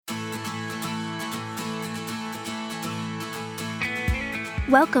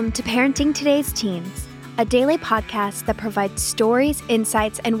Welcome to Parenting Today's Teens, a daily podcast that provides stories,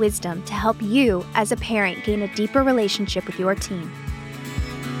 insights, and wisdom to help you as a parent gain a deeper relationship with your teen.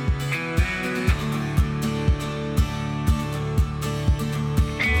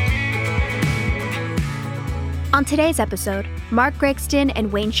 On today's episode, Mark Gregston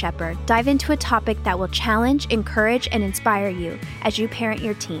and Wayne Shepherd dive into a topic that will challenge, encourage, and inspire you as you parent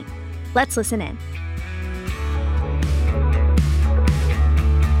your teen. Let's listen in.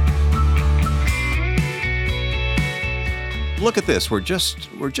 Look at this. We're just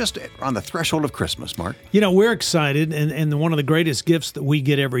on the threshold of Christmas, Mark. You know, we're excited, and one of the greatest gifts that we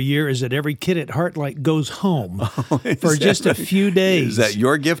get every year is that every kid at Heartlight goes home for just a few days. Is that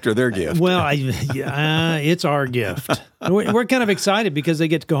your gift or their gift? Well, it's our gift. We're kind of excited because they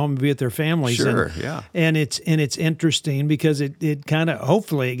get to go home and be with their families. Sure, yeah. And it's interesting because it kind of,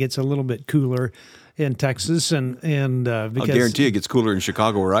 hopefully it gets a little bit cooler in Texas, and because I'll guarantee it gets cooler in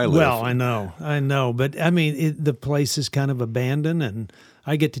Chicago where I live. Well, I know, but I mean, the place is kind of abandoned, and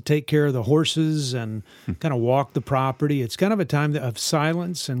I get to take care of the horses and kind of walk the property. It's kind of a time of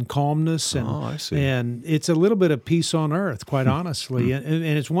silence and calmness, and I see. And it's a little bit of peace on earth, quite honestly, and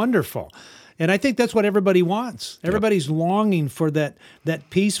it's wonderful. And I think that's what everybody wants. Everybody's longing for that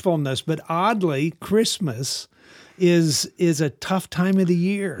peacefulness, but oddly, Christmas is a tough time of the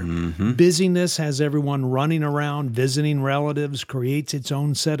year. Mm-hmm. Busyness has everyone running around, visiting relatives, creates its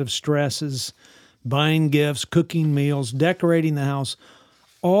own set of stresses, buying gifts, cooking meals, decorating the house,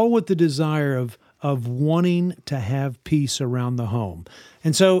 all with the desire of wanting to have peace around the home.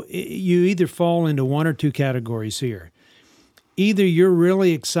 And so you either fall into one or two categories here. Either you're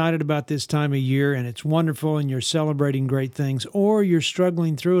really excited about this time of year and it's wonderful and you're celebrating great things, or you're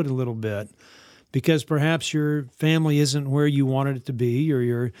struggling through it a little bit, because perhaps your family isn't where you wanted it to be,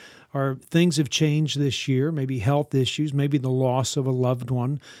 or things have changed this year, maybe health issues, maybe the loss of a loved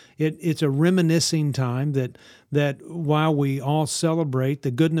one. It's a reminiscing time that while we all celebrate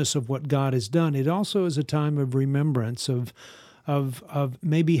the goodness of what God has done, it also is a time of remembrance of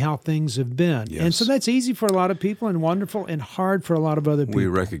maybe how things have been. Yes. And so that's easy for a lot of people and wonderful and hard for a lot of other people. We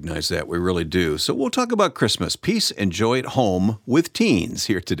recognize that. We really do. So we'll talk about Christmas, peace and joy at home with teens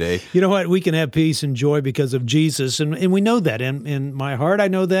here today. You know what? We can have peace and joy because of Jesus, and we know that. In my heart, I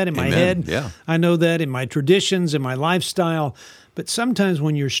know that. In my head, yeah. I know that. In my traditions, in my lifestyle. But sometimes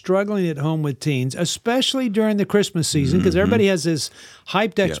when you're struggling at home with teens, especially during the Christmas season, because everybody has this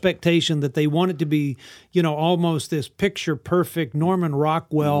hyped expectation that they want it to be, almost this picture-perfect Norman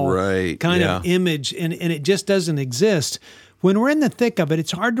Rockwell kind of image, and it just doesn't exist. When we're in the thick of it,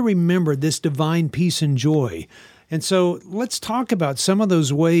 it's hard to remember this divine peace and joy. And so let's talk about some of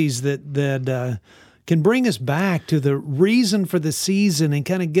those ways that can bring us back to the reason for the season and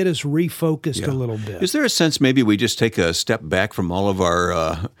kind of get us refocused a little bit. Is there a sense maybe we just take a step back from all of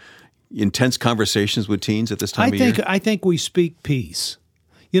our intense conversations with teens at this time of year? I think we speak peace.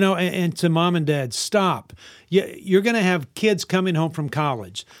 And to mom and dad, stop. You're going to have kids coming home from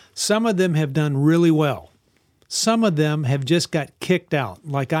college. Some of them have done really well. Some of them have just got kicked out,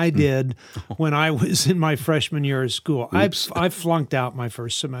 like I did when I was in my freshman year of school. I flunked out my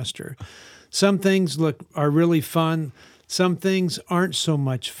first semester. Some things are really fun. Some things aren't so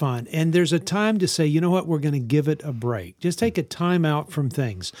much fun. And there's a time to say, you know what, we're going to give it a break. Just take a time out from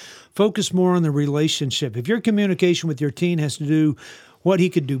things. Focus more on the relationship. If your communication with your teen has to do what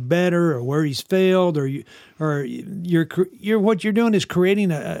he could do better, or where he's failed, or what you're doing is creating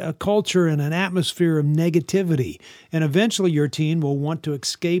a culture and an atmosphere of negativity. And eventually your teen will want to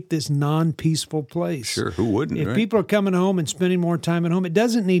escape this non-peaceful place. Sure, who wouldn't, If right? people are coming home and spending more time at home, it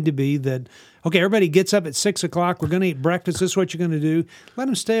doesn't need to be that, okay, everybody gets up at 6 o'clock, we're going to eat breakfast, this is what you're going to do. Let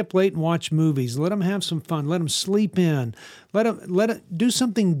them stay up late and watch movies. Let them have some fun. Let them sleep in. Let them do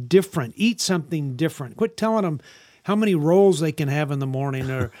something different. Eat something different. Quit telling them how many rolls they can have in the morning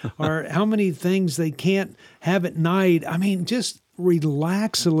or how many things they can't have at night. I mean, just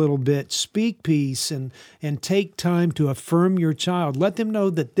relax a little bit, speak peace, and take time to affirm your child. Let them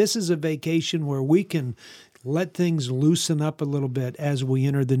know that this is a vacation where we can let things loosen up a little bit as we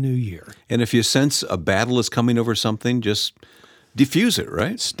enter the new year. And if you sense a battle is coming over something, just diffuse it,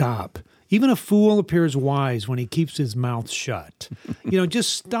 right? Stop. Even a fool appears wise when he keeps his mouth shut.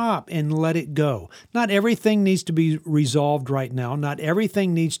 Just stop and let it go. Not everything needs to be resolved right now. Not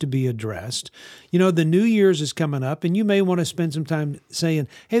everything needs to be addressed. The New Year's is coming up, and you may want to spend some time saying,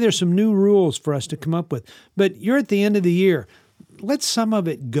 hey, there's some new rules for us to come up with. But you're at the end of the year. Let some of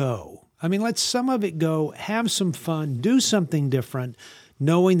it go. Let some of it go. Have some fun. Do something different.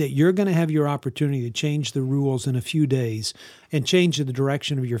 knowing that you're going to have your opportunity to change the rules in a few days and change the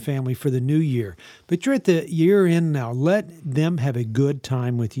direction of your family for the new year. But you're at the year end now. Let them have a good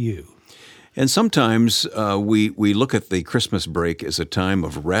time with you. And sometimes we look at the Christmas break as a time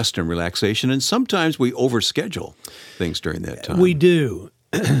of rest and relaxation, and sometimes we overschedule things during that time. We do.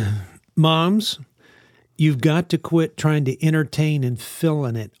 Moms, you've got to quit trying to entertain and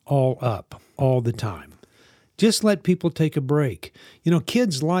filling it all up all the time. Just let people take a break. You know,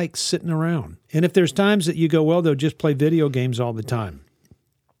 kids like sitting around. And if there's times that you go, well, they'll just play video games all the time.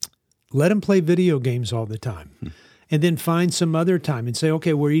 Let them play video games all the time. And then find some other time and say,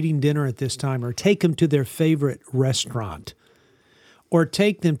 okay, we're eating dinner at this time, or take them to their favorite restaurant, or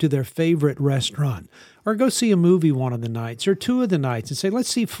take them to their favorite restaurant, or go see a movie one of the nights or two of the nights and say, let's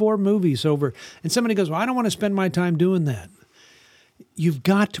see 4 movies over. And somebody goes, well, I don't want to spend my time doing that. You've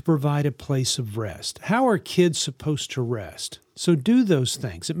got to provide a place of rest. How are kids supposed to rest? So do those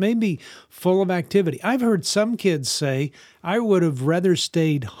things. It may be full of activity. I've heard some kids say, I would have rather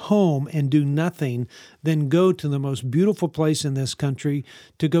stayed home and do nothing than go to the most beautiful place in this country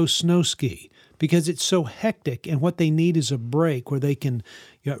to go snow ski, because it's so hectic, and what they need is a break where they can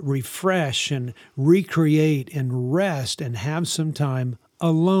refresh and recreate and rest and have some time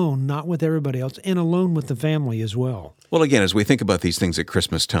alone, not with everybody else, and alone with the family as well. Well, again, as we think about these things at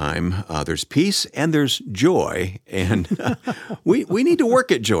Christmas time, there's peace and there's joy, and we need to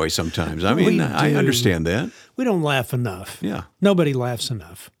work at joy sometimes. I mean, I understand that. We don't laugh enough. Yeah. Nobody laughs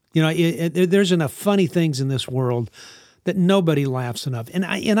enough. You know, there's enough funny things in this world that nobody laughs enough. And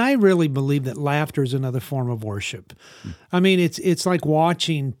I really believe that laughter is another form of worship. I mean, it's like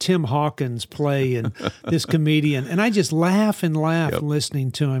watching Tim Hawkins play and this comedian, and I just laugh and laugh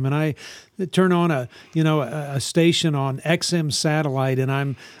listening to him. And I turn on a station on XM satellite, and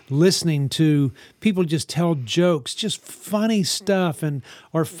I'm listening to people just tell jokes, just funny stuff,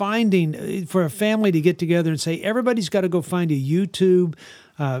 or finding for a family to get together and say, everybody's got to go find a YouTube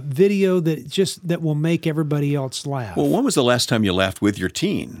video that will make everybody else laugh. Well, when was the last time you laughed with your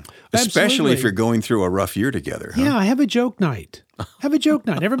teen? Especially Absolutely. If you're going through a rough year together. Huh? Yeah, have a joke night. Have a joke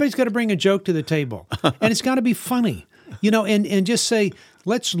night. Everybody's got to bring a joke to the table, and it's got to be funny. You know, and just say,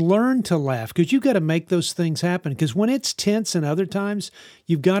 let's learn to laugh, because you've got to make those things happen. Because when it's tense and other times,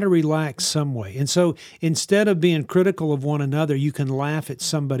 you've got to relax some way. And so instead of being critical of one another, you can laugh at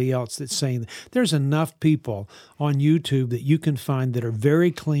somebody else that's saying, there's enough people on YouTube that you can find that are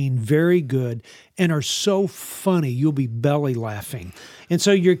very clean, very good, and are so funny, you'll be belly laughing. And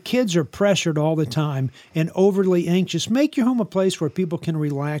so your kids are pressured all the time and overly anxious. Make your home a place where people can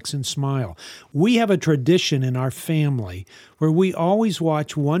relax and smile. We have a tradition in our family where we always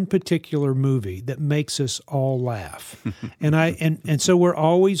watch one particular movie that makes us all laugh. and so we're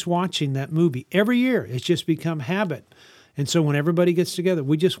always watching that movie. Every year, it's just become habit. And so when everybody gets together,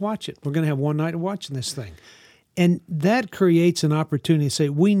 we just watch it. We're going to have one night of watching this thing. And that creates an opportunity to say,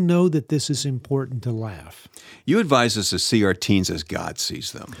 we know that this is important to laugh. You advise us to see our teens as God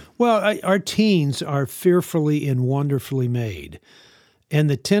sees them. Well, our teens are fearfully and wonderfully made. And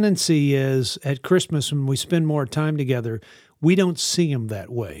the tendency is at Christmas, when we spend more time together, we don't see them that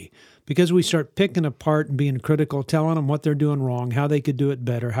way, because we start picking apart and being critical, telling them what they're doing wrong, how they could do it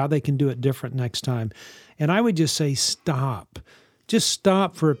better, how they can do it different next time. And I would just say, stop. Just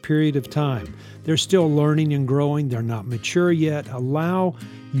stop for a period of time. They're still learning and growing. They're not mature yet. Allow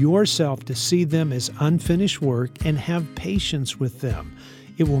yourself to see them as unfinished work and have patience with them.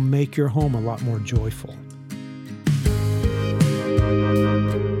 It will make your home a lot more joyful.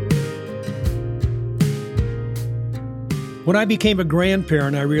 When I became a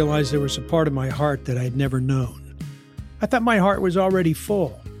grandparent, I realized there was a part of my heart that I had never known. I thought my heart was already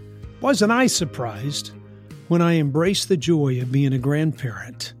full. Wasn't I surprised when I embraced the joy of being a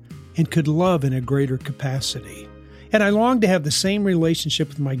grandparent and could love in a greater capacity? And I longed to have the same relationship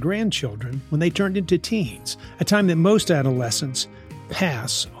with my grandchildren when they turned into teens, a time that most adolescents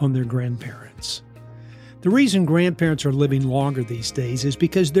pass on their grandparents. The reason grandparents are living longer these days is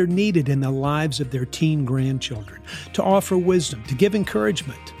because they're needed in the lives of their teen grandchildren to offer wisdom, to give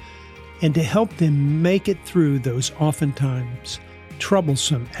encouragement, and to help them make it through those oftentimes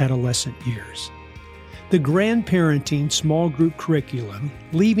troublesome adolescent years. The grandparenting small group curriculum,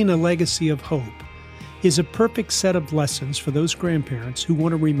 Leaving a Legacy of Hope, is a perfect set of lessons for those grandparents who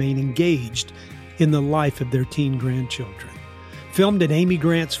want to remain engaged in the life of their teen grandchildren. Filmed at Amy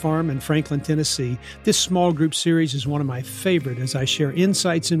Grant's farm in Franklin, Tennessee, this small group series is one of my favorite as I share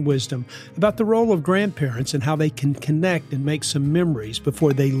insights and wisdom about the role of grandparents and how they can connect and make some memories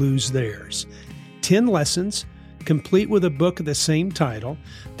before they lose theirs. 10 lessons, complete with a book of the same title.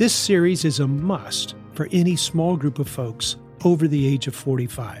 This series is a must for any small group of folks over the age of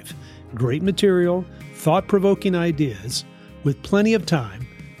 45. Great material, thought-provoking ideas, with plenty of time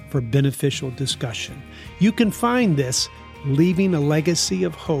for beneficial discussion. You can find this Leaving a Legacy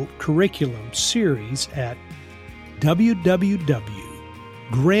of Hope curriculum series at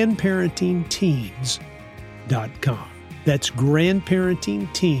www.grandparentingteens.com. That's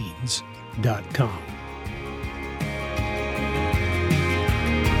grandparentingteens.com.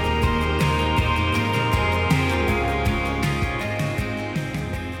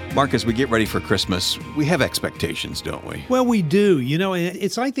 Mark, as we get ready for Christmas, we have expectations, don't we? Well, we do. You know,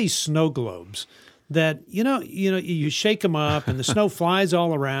 it's like these snow globes that, you shake them up and the snow flies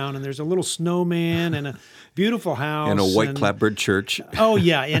all around and there's a little snowman and a beautiful house. And a white clapboard church. Oh,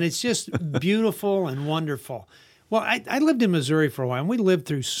 yeah. And it's just beautiful and wonderful. Well, I lived in Missouri for a while and we lived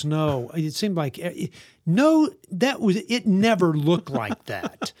through snow. It seemed like, it never looked like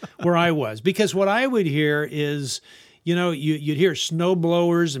that where I was. Because what I would hear is, you'd hear snow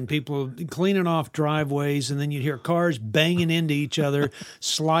blowers and people cleaning off driveways, and then you'd hear cars banging into each other,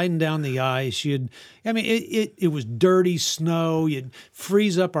 sliding down the ice. It was dirty snow. You'd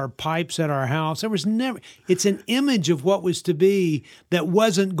freeze up our pipes at our house. It's an image of what was to be that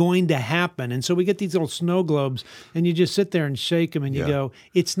wasn't going to happen. And so we get these little snow globes, and you just sit there and shake them, and you go,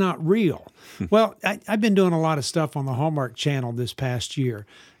 it's not real. Well, I've been doing a lot of stuff on the Hallmark Channel this past year.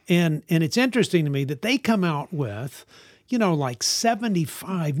 And it's interesting to me that they come out with, like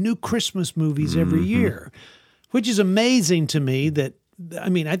 75 new Christmas movies every year, which is amazing to me I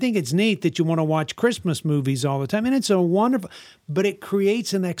think it's neat that you want to watch Christmas movies all the time. And it's a wonderful, but it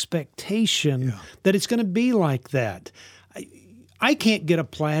creates an expectation that it's going to be like that. I can't get a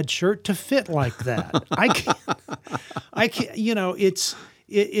plaid shirt to fit like that. I can't,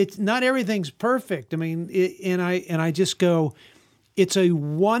 it's not everything's perfect. I just go, it's a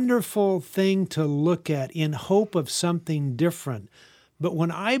wonderful thing to look at in hope of something different. But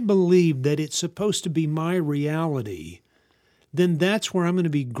when I believe that it's supposed to be my reality, then that's where I'm going to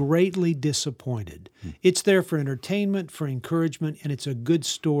be greatly disappointed. It's there for entertainment, for encouragement, and it's a good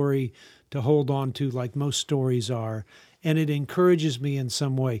story to hold on to like most stories are, and it encourages me in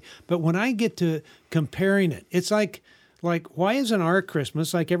some way. But when I get to comparing it, it's like why isn't our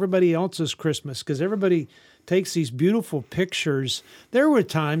Christmas like everybody else's Christmas? Because everybody takes these beautiful pictures. There were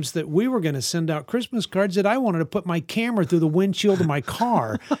times that we were going to send out Christmas cards that I wanted to put my camera through the windshield of my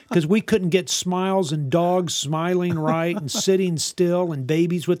car because we couldn't get smiles and dogs smiling right and sitting still and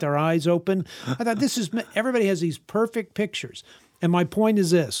babies with their eyes open. I thought everybody has these perfect pictures. And my point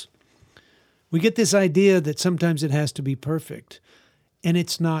is this. We get this idea that sometimes it has to be perfect, and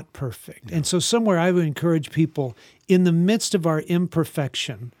it's not perfect. And so somewhere I would encourage people in the midst of our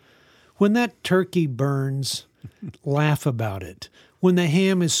imperfection, when that turkey burns, laugh about it. When the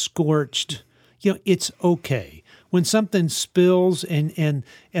ham is scorched, it's okay. When something spills and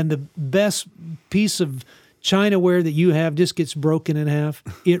the best piece of Chinaware that you have just gets broken in half,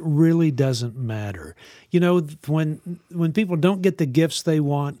 it really doesn't matter. When people don't get the gifts they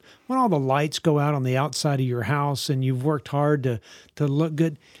want, when all the lights go out on the outside of your house and you've worked hard to look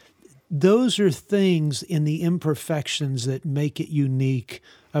good, those are things in the imperfections that make it unique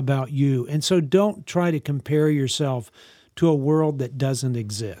about you. And so don't try to compare yourself to a world that doesn't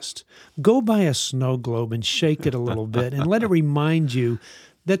exist. Go buy a snow globe and shake it a little bit and let it remind you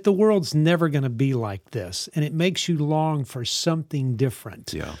that the world's never going to be like this. And it makes you long for something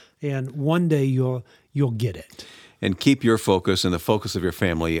different. Yeah. And one day you'll get it. And keep your focus and the focus of your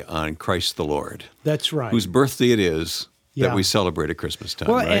family on Christ the Lord. That's right. Whose birthday it is that we celebrate at Christmas time,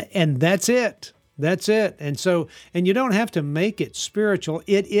 right? And that's it. That's it. And you don't have to make it spiritual.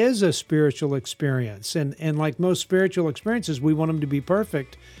 It is a spiritual experience. And like most spiritual experiences, we want them to be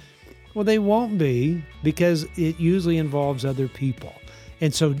perfect. Well, they won't be because it usually involves other people.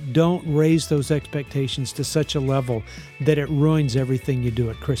 And so don't raise those expectations to such a level that it ruins everything you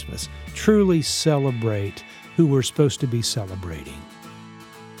do at Christmas. Truly celebrate who we're supposed to be celebrating.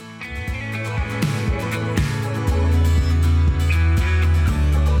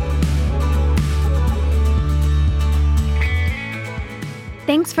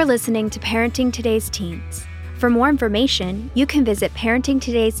 Thanks for listening to Parenting Today's Teens. For more information, you can visit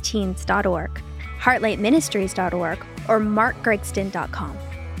parentingtodaysteens.org, heartlightministries.org, or markgregston.com.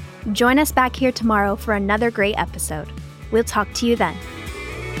 Join us back here tomorrow for another great episode. We'll talk to you then.